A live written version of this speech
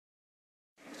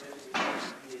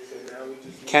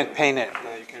Can't paint it.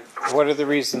 No, you can't. What are the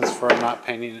reasons for not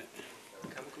painting it?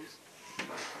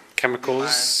 Chemicals.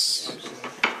 Chemicals?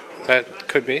 That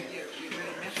could be.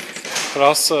 But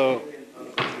also,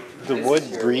 the wood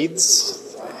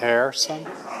breathes air some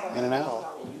in and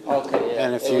out. Okay, yeah.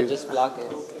 And if it you- will just block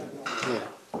it. Yeah,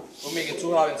 We'll make it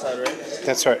too hot inside, right?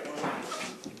 that's right.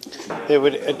 It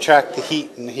would attract the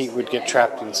heat, and the heat would get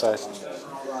trapped inside.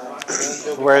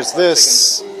 Whereas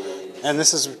this, and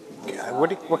this is,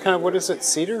 what kind of wood is it?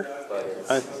 Cedar?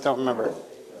 I don't remember.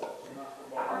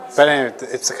 But anyway,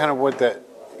 it's the kind of wood that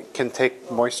can take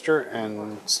moisture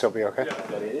and still be okay.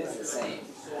 But it is the same.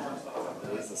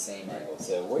 It is the same angle.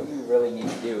 So what you really need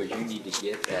to do is you need to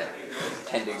get that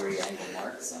 10-degree angle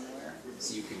mark somewhere,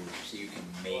 so you can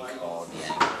make all the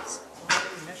angles.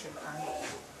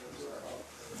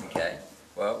 Okay.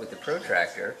 Well, with the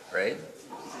protractor, right?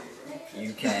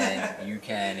 You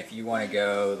can if you want to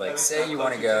go, like, say you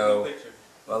want to go.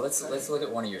 Well, let's look at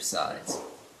one of your sides.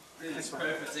 That's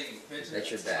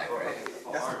your back, right?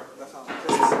 Yeah, that's one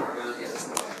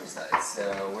of your sides. So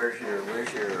where's your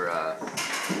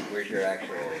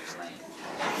actual lane?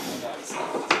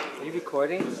 Are you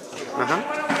recording?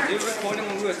 Uh-huh. Are you recording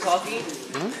when we were talking?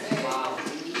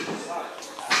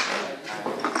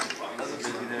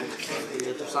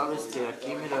 Tú sabes que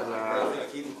aquí, mira,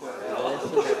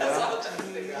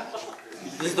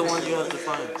 this is the one you have to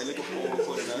find. You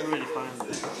already find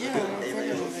it.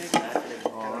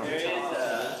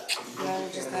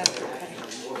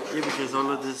 Yeah, because all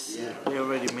of this, we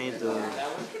already made the...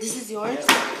 This is yours?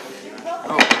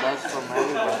 No, that's from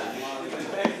everybody.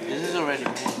 This is already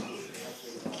made.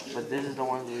 But this is the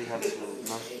one that we have to,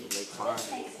 not to, like, find.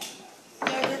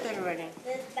 Yeah, I did that already.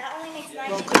 That only makes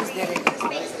 90 Well, Chris degrees. did it.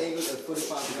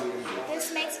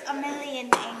 This makes a million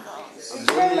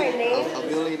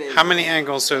angles. How many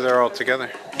angles are there altogether?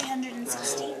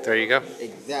 360. There you go.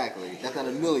 Exactly. That's not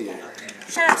a million.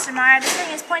 Shut up, Samara. This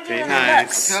thing is pointing Be to the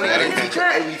nice. books. I didn't teach her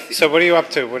everything. So what are you up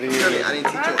to? What are I you? didn't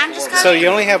teach her. I'm just So cutting. you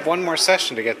only have one more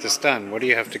session to get this done. What do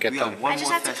you have to get We done? have one I just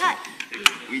more have to session.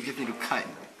 cut. We just need to cut.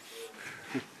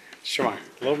 Sure. A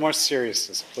little more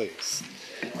seriousness, please.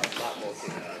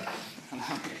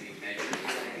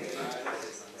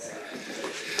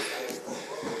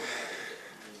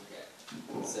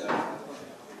 So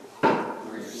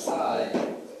for your side,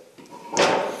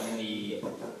 you need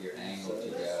your angle to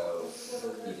go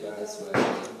either this way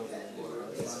or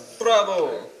this way.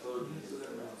 Bravo!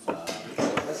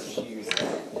 Let's just use that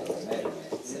as a measurement.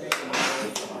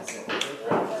 So,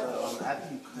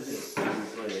 After you cut it,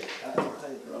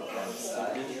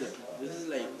 this is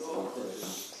like...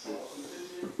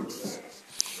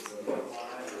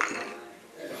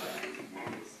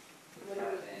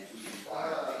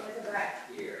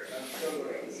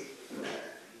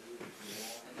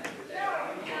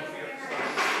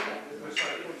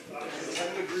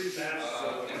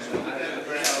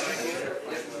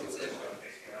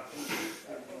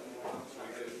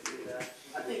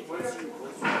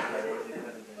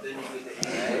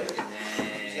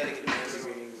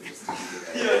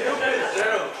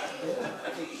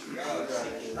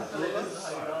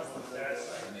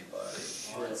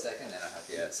 for a second, then I'll help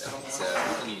you out. So you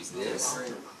can use this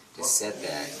to set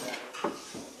that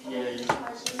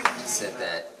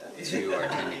to our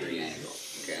 10-degree angle.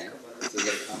 Okay? So you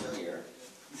gotta come here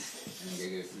and you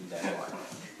gotta go through that one.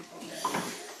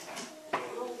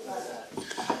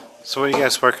 So what are you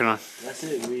guys working on? That's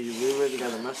it. We already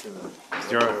got a measurement.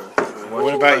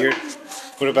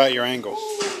 What about your angle?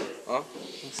 Huh?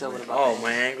 So what about Oh,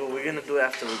 my angle. We're gonna do it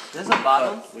after we. There's a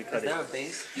bottom? We Is cut there it. a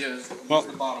base? Yes. Well,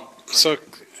 The bottom. so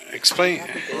explain.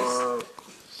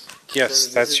 Yes,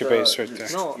 that's your base right there.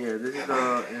 No. Yeah, this is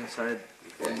the inside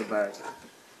and the back.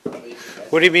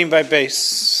 What do you mean by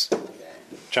base,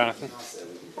 Jonathan?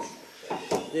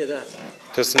 Yeah, that.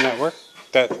 Doesn't that work?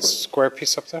 That square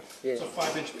piece up there? Yeah. It's a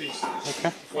 5-inch piece.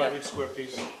 Okay. 5-inch square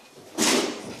piece.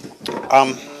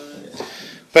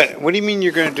 But what do you mean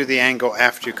you're going to do the angle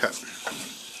after you cut?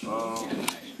 So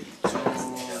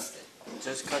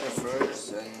just cut it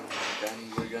first, and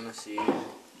then we're gonna see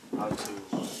how to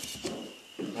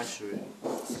measure it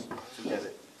to get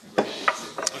it.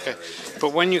 Okay.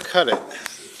 But when you cut it,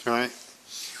 right?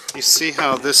 You see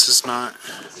how this is not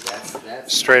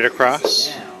straight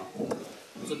across?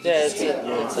 So there, it's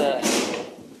a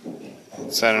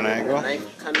Is that an angle?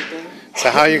 knife kind of thing. So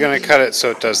how are you going to cut it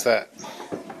so it does that?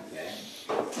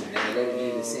 And then we're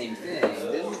gonna do the same thing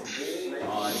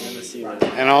on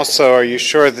And also, are you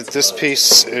sure that this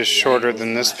piece is shorter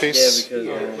than this Yeah, piece? because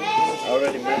I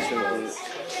already measured it.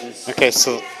 This Okay,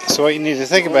 so what you need to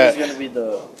think is about, gonna be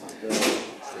the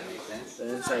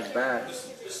inside back.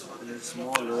 and it's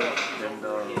smaller than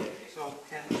the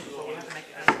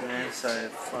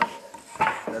inside front.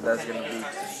 That's gonna be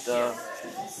the.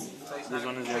 This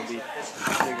one is gonna be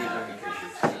bigger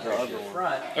than the other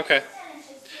one. Okay.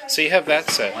 So you have that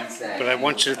set, but I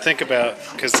want you to think about,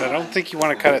 because I don't think you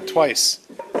want to cut it twice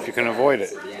if you can avoid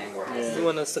it. You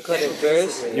want us to cut it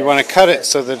first? You want to cut it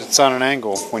so that it's on an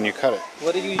angle when you cut it.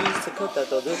 What did you use to cut that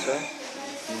though? This, right?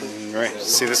 Right.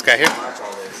 See this guy here?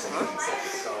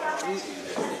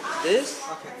 This?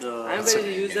 I'm ready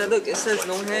to use that. Look, it says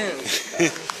no hands.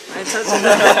 I ain't touching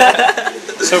that.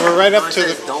 So we're right up to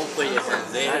the. Don't put your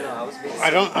hands there.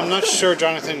 I'm not sure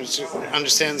Jonathan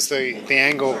understands the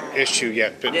angle issue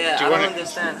yet, but Yeah, do I you don't want to?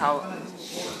 understand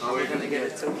how we're gonna get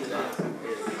it tilted.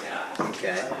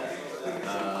 Okay.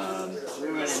 We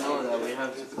already know that we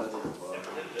have to cut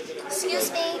it.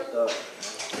 Excuse me.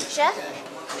 Chef?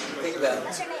 Think about it.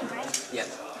 That's your name, right? Yep.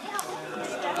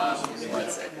 Give me 1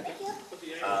 second.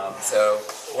 So,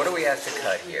 what do we have to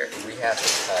cut here? We have to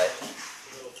cut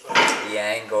the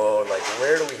angle, like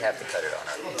where do we have to cut it on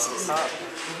our pieces? Top,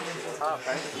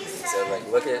 right? So, like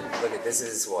look at this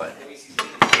is what?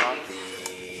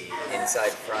 The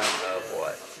inside front of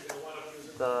what?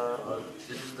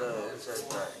 This is the inside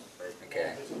part.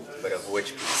 Okay. But of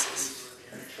which pieces?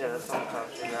 Yeah, that's what I'm trying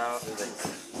to figure out.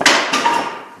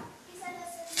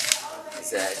 Is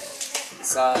that the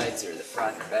sides or the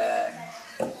front and back?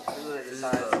 These are the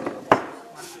sides.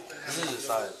 This is the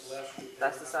side.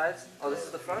 That's the sides? Oh, this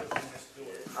is the front?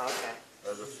 Oh, okay.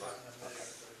 That's the front.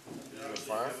 The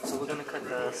front? So we're gonna cut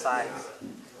the sides.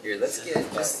 Here, let's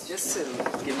get just to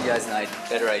give you guys a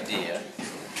better idea.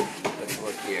 Let's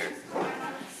look here.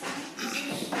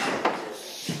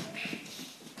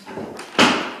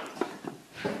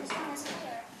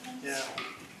 Yeah.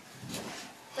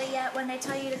 But yet, when they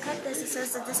tell you to cut this, it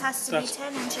says that this has to be That's-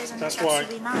 10 inches and that's this has why- to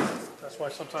be 9. That's why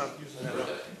sometimes using that.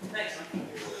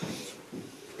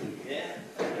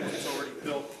 It's already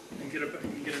built. You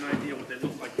can get an idea what they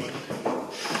look like.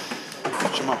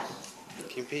 Jamal,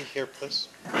 can you be here, please?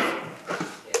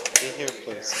 Be here,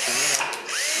 please. Turn it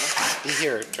off. Be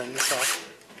here. Turn this off.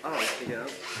 Oh, I figured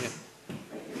out.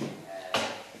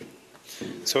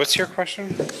 So what's your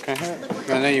question? Can I hear it?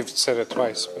 I know you've said it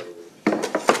twice, but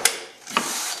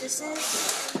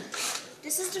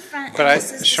This is the front. but and I,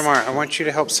 this is the Shamar, I want you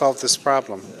to help solve this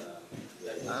problem.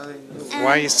 And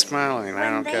Why are you smiling? I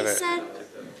don't when get they it. said,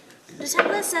 the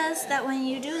template says that when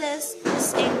you do this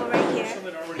angle right here,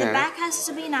 the Yeah. back has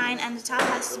to be 9 and the top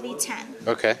has to be 10.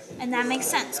 Okay. And that makes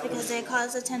sense because they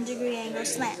cause a 10-degree angle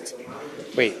slant.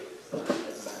 Wait.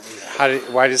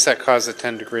 Why does that cause a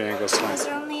 10-degree angle Because slant?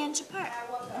 they're only an inch apart.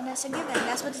 And that's a given.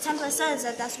 That's what the template says,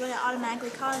 that's what it automatically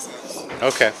causes.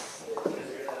 Okay.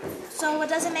 So what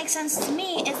doesn't make sense to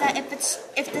me is that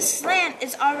if the slant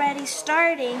is already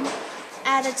starting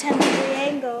at a 10-degree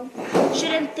angle,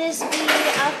 shouldn't this be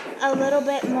up a little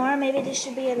bit more? Maybe this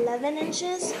should be 11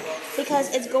 inches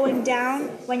because it's going down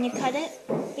when you cut it.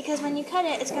 Because when you cut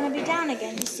it, it's going to be down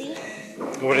again, you see?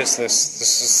 What is this?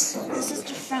 This is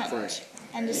the front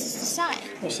and this is the side.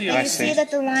 see, And I you see see.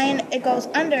 that the line, it goes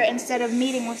under instead of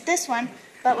meeting with this one.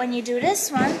 But when you do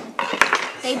this one,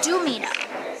 they do meet up.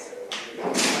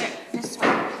 This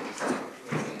one.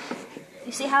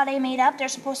 You see how they meet up? They're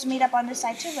supposed to meet up on this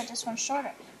side too, but this one's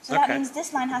shorter. So that Okay. means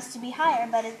this line has to be higher,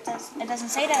 but it doesn't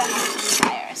say that it has to be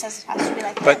higher. It says it has to be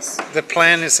like But this. the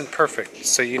plan isn't perfect,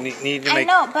 so you need to I make.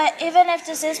 know, but even if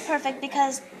this is perfect,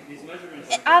 because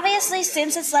obviously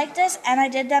since it's like this, and I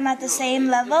did them at the same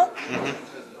level,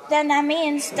 then that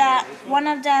means that one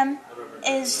of them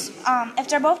is, if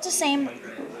they're both the same,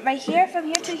 right here, from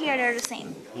here to here, they're the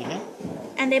same.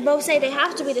 And they both say they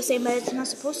have to be the same, but it's not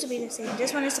supposed to be the same.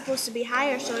 This one is supposed to be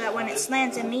higher so that when it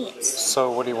slants, it meets.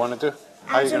 So what do you want to do?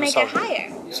 How I are you have to going make to it solve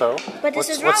higher. So But this what's,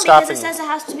 is wrong what's because stopping it says it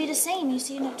has to be the same. You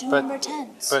see, two But- number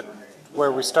 10s. But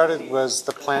where we started was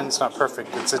the plan's not perfect.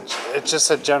 It's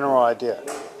just a general idea.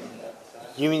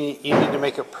 You need to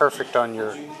make it perfect on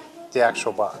the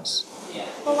actual box.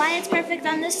 Well, why it's perfect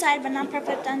on this side, but not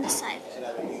perfect on this side?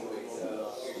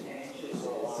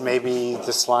 Maybe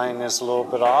this line is a little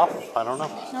bit off. I don't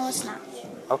know. No, it's not.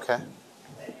 Okay.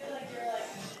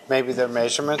 Maybe their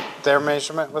measurement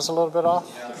was a little bit off.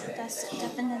 That's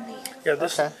definitely it. Yeah,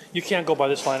 this Okay. you can't go by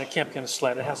this line. It can't be on a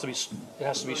slant. It has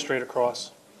to be straight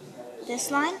across. This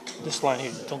line? This line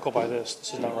here. Don't go by this.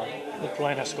 This is not right. The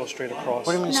line has to go straight across.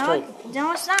 What do you mean straight?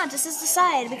 No, it's not. This is the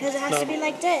side because it has to be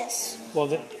like this. Well,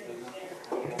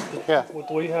 Yeah. what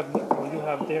you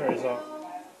have there is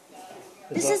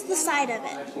This is the side of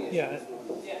it. yeah.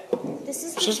 This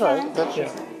is the She's front. right. That's,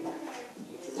 Yeah.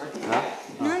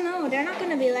 No, they're not going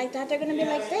to be like that. They're going to be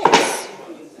like this.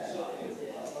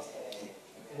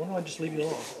 Why don't I just leave you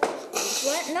alone?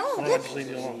 What? No, Why don't I look. just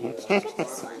leave you alone? Look at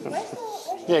this one. Where's the?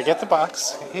 Yeah, get the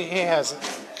box. He has it.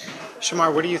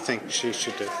 Shamar, what do you think she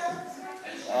should do?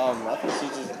 I think she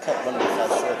just cut one of the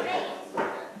sides shorter.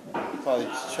 Probably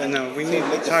No, we need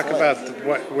to talk about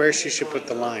where she should put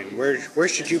the line. Where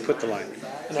should you put the line?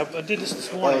 And I did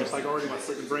this morning. It's like already my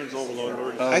freaking brain's overloaded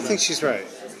already. I think she's right.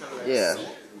 Yeah.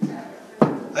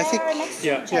 I think. They're next to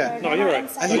Yeah, each yeah. other. No, They're you're not right.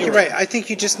 inside I think each you're other. right. I think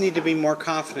you just need to be more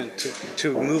confident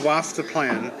to move off the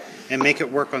plan and make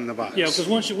it work on the box. Yeah, because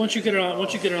once you get it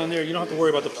on there, you don't have to worry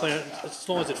about the plan as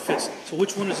long as it fits. So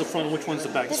which one is the front and which one's the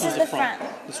back? This one's is the the front.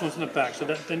 front. This one's in the back. So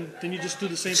then you just do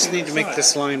the same just thing. need on to the make side.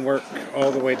 this line work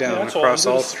all the way down Yeah, that's across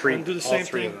And do all this- three. And do the all same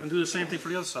three thing. of them. And do the same thing for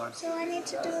the other side. So I need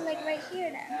to do like right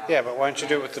here then. Yeah, but why don't you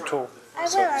do it with the tool? I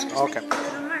will. I'm just okay. making a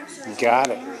little mark so I can. Got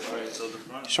it.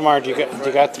 Shamar, do you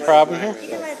got the problem here?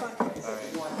 Here I go.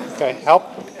 Okay, help,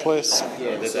 please.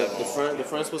 Yeah, the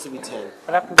front's supposed to be 10.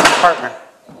 What happened to your partner?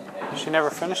 She never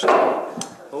finished it?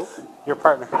 Who? Your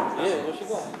partner. Yeah, there she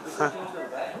go. Huh.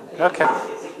 Okay.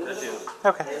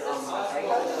 Okay.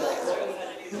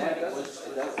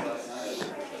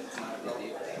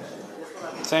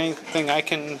 Is there anything I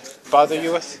can bother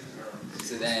you with?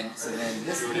 So then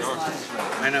this line is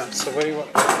right. I know. So what do you want?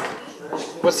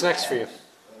 What's next for you?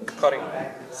 Cutting.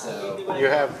 So You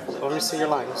have. Let me see your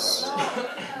lines,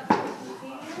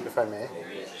 if I may.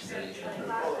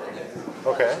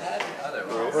 Okay.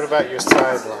 What about your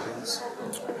side lines?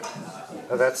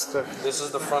 Oh, that's the. This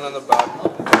is the front and the back.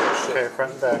 Okay,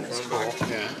 front and back is cool.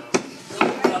 Yeah.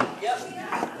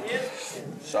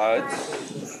 Sides.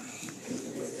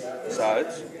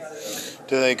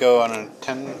 Do they go on a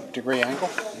 10-degree angle?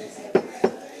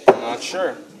 Not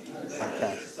sure.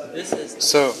 Okay. This is.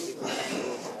 So See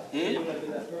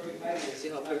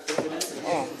how perfect it is?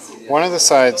 one of the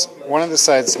sides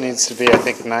needs to be, I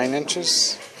think, 9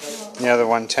 inches. The other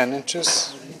one 10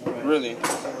 inches. Really?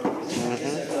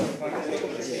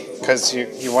 Because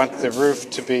you want the roof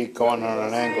to be going on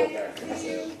an angle.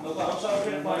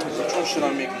 Which one should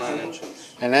I make 9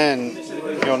 inches? And then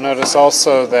you'll notice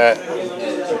also that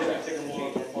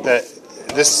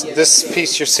this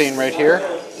piece you're seeing right here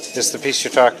is the piece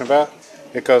you're talking about.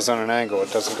 It goes on an angle.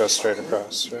 It doesn't go straight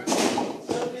across, right?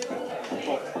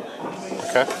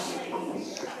 Okay.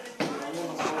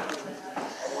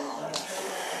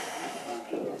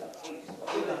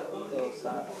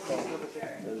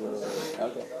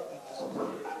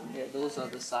 Yeah, those are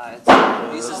the sides.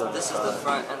 This is the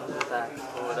front and the back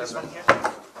or whatever.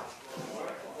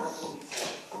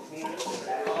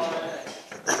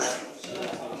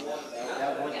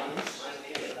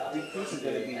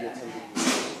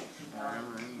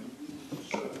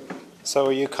 So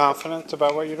are you confident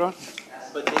about what you're doing?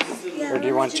 Yeah, Or do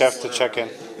you want Jeff to check in?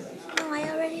 No, I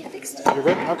already fixed it. You're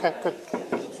good? Okay, good.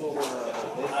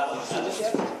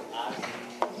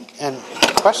 And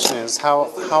the question is, how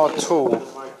a tool...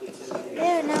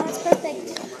 There, now it's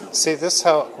perfect. See this,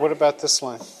 what about this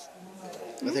line?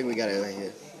 I think we got it right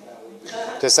here.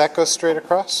 Does that go straight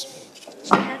across?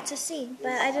 I have to see,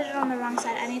 but I did it on the wrong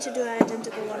side. I need to do an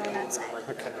identical one on that side.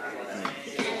 Okay.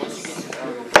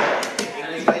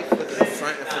 For the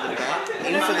front and for the back,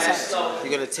 even for the sides,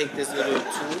 you're gonna take this little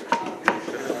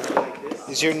tool.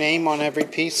 Is your name on every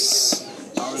piece?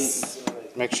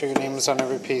 Make sure your name is on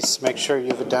every piece. Make sure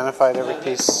you've identified every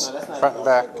piece, front and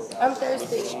back. I'm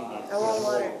thirsty. I want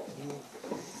water.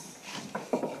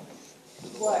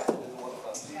 What?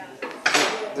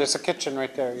 There's a kitchen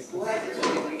right there.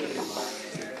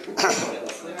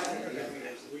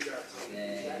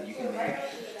 then you can make.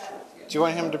 Do you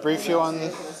want him to brief you on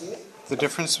the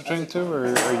difference between the two, or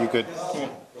are you good?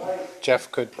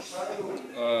 Jeff could.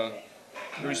 You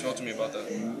already spoke to me about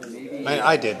that.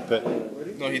 I did, but...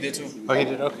 No, he did too. Oh, he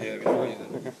did? Okay. Yeah, he did.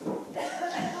 Okay.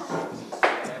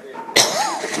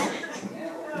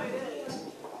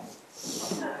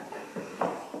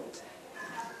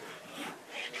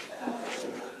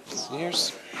 So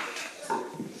here's...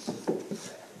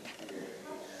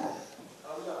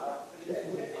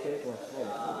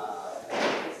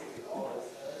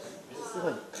 This is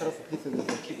like cut off a piece of this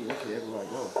and keep it with you everywhere I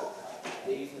go.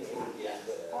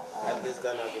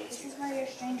 This is where your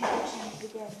strange addiction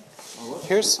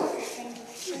begins.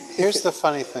 Here's the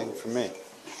funny thing for me.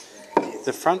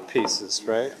 The front pieces,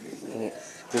 right?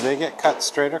 Do they get cut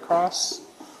straight across?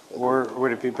 Or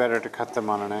would it be better to cut them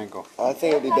on an angle? I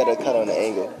think it'd be better to cut on the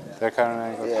angle. They're cut on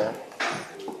an angle? Yeah.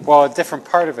 Well, a different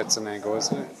part of it's an angle,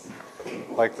 isn't it?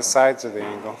 Like the sides are the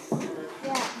angle.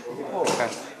 Yeah. Okay.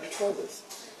 Smell this.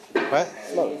 What?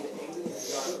 Smell it.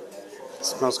 It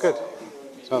smells good.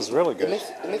 It smells really It good.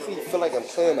 makes me feel like I'm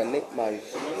playing my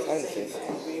sinuses.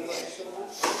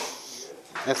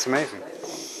 That's amazing.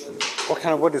 What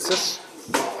kind of wood is this?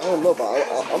 I don't know, but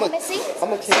I'm gonna Missy? take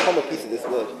home a piece of this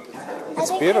wood. I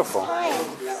think beautiful. It's I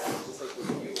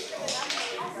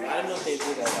don't know if they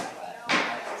do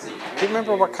that. Do you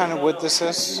remember what kind of wood this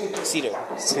is? Cedar.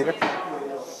 Cedar?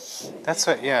 That's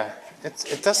what, yeah.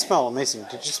 It does smell amazing.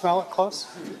 Did you smell it close?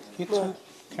 Can you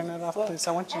turn it off, please?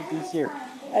 I want you to be here.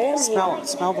 Smell it.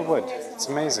 Smell the wood. It's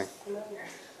amazing.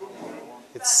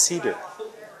 It's cedar.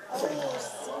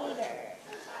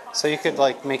 So you could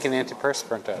like make an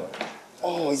antiperspirant out of it.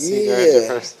 Oh Cedar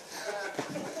yeah. antiperspirant.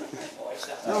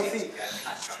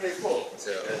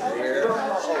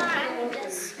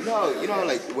 You know,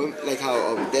 like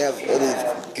how they have all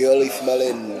these girly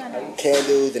smelling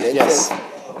candles and incense. Yes.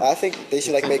 I think they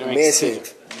should like make Make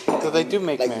mansions. So they do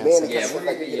make Like mansions.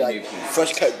 mansions, like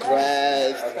fresh cut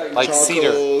grass, Like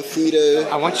charcoal, cedar.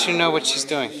 I want you to know what she's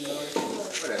doing.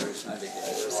 Whatever, it's not a big deal.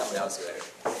 There's something else better.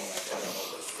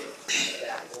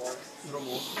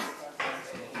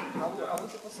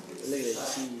 Look at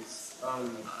the cheese.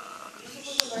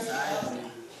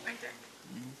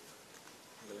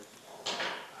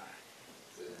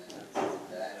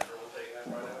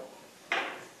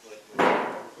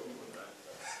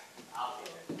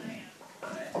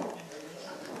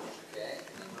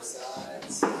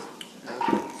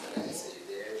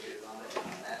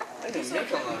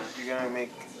 You're gonna make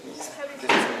Is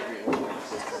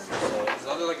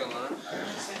that like a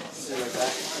line?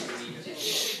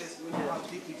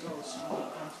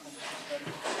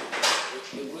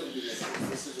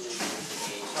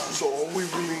 So all we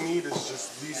really need is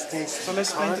just these things. So let's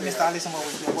explain to Mr. Allison what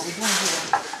we're doing. What we're doing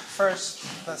here,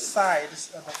 first, the sides,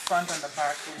 the front and the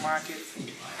back, we mark it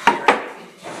here.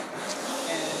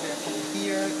 And then from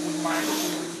here, we mark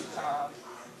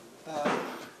the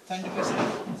 10 degrees.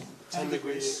 10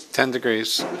 degrees. 10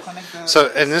 degrees. We connect the,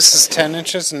 So, and this is 10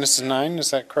 inches and this is 9,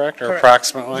 is that correct? Or Correct.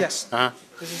 approximately? Yes. Uh-huh.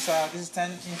 this is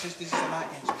 10 inches, this is 9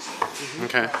 inches.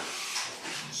 Okay.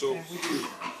 So Go ahead,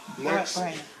 next, go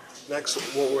ahead. next,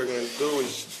 what we're gonna do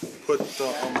is put the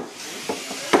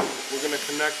we're gonna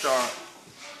connect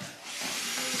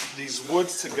these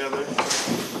woods together.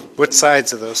 What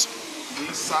sides are those?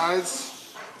 These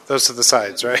sides, Those are the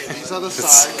sides, right? these are the It's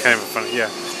sides. kind of funny, yeah.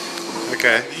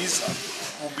 Okay. These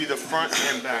will be the front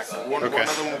and back. One of them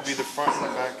will be the front and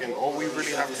the back, and all we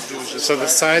really have to do is just. So the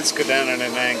sides go down at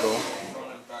an angle,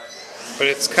 but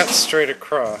it's cut straight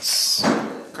across.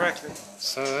 Correctly.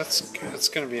 So that's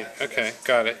going to be, okay,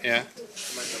 got it, yeah.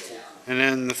 And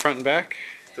then the front and back?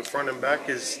 The front and back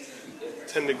is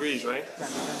 10 degrees, right?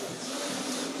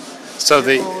 So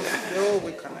They the, all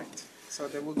will connect. So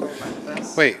they will go like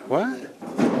this. wait, what?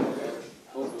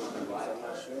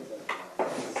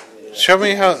 Show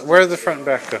me where the front and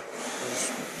back go.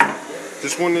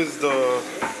 This one is the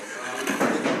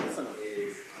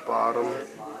bottom.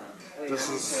 This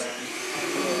is.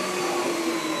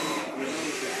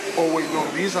 Oh wait, no,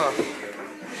 these are.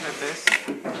 Like this.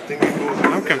 I think it goes.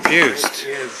 I'm confused.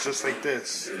 Yeah, it's just like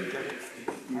this. And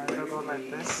they'll go like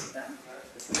this.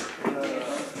 And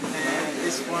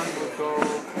this one will go.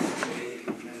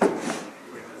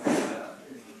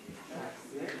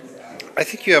 I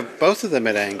think you have both of them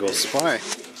at angles. Why? Yeah,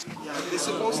 it's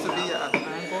supposed to be at an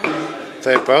angle.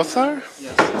 They both are?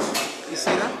 Yes. You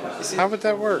see that? You see? How would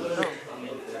that work? No.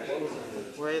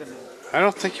 Wait a minute. I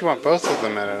don't think you want both of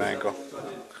them at an angle.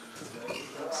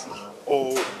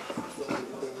 Oh,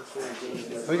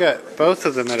 We got both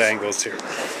of them at angles here.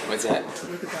 What's that?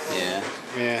 Yeah.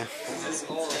 Yeah.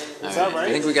 All right.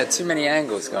 I think we got too many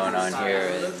angles going on here.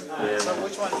 And So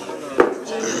which one?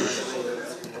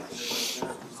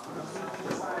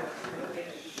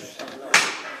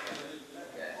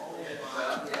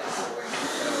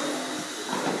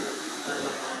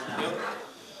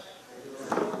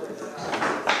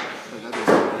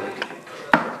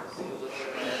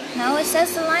 No, it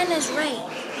says the line is right.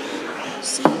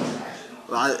 See?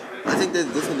 Well, I think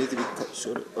that this one needs to be cut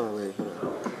shorter. Oh wait,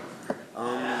 hold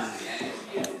on.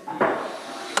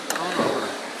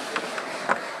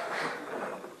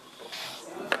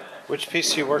 Which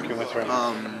piece are you working with right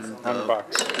now? On the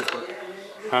box.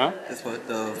 Huh? This one,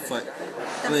 the front.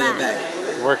 The back.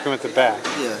 You're working with the back.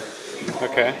 Yeah,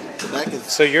 Okay. the back is.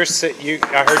 So I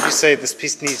heard you say this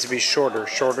piece needs to be shorter.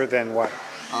 Shorter than what?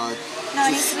 No,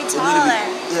 it needs to be It taller.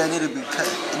 yeah, it needed to be cut.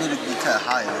 It needed to be cut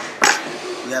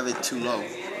higher. We have it too low,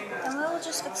 Then we'll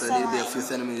just fix so the it needed to be a line. few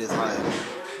centimeters higher.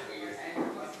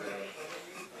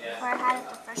 Where I had it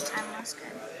the first time, it was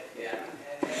good.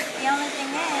 The only thing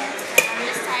is, on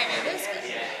this side it is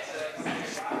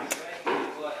good.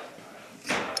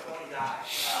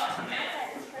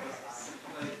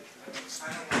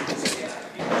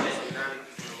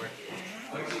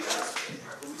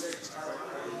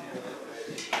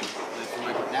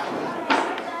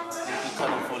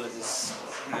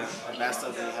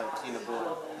 because then you have a cleaner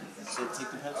board. So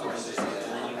take the pencil and just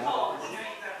line it out.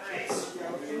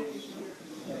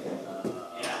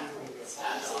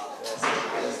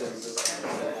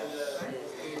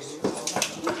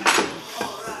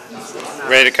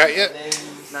 Ready to cut yet?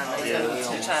 Not yet.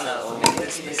 We're trying to make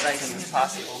this precise as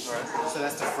possible for us. So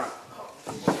that's the front.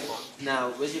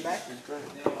 Now, where's your back?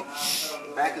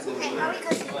 Back is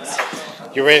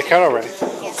the You ready to cut already?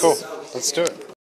 Cool. Let's do it.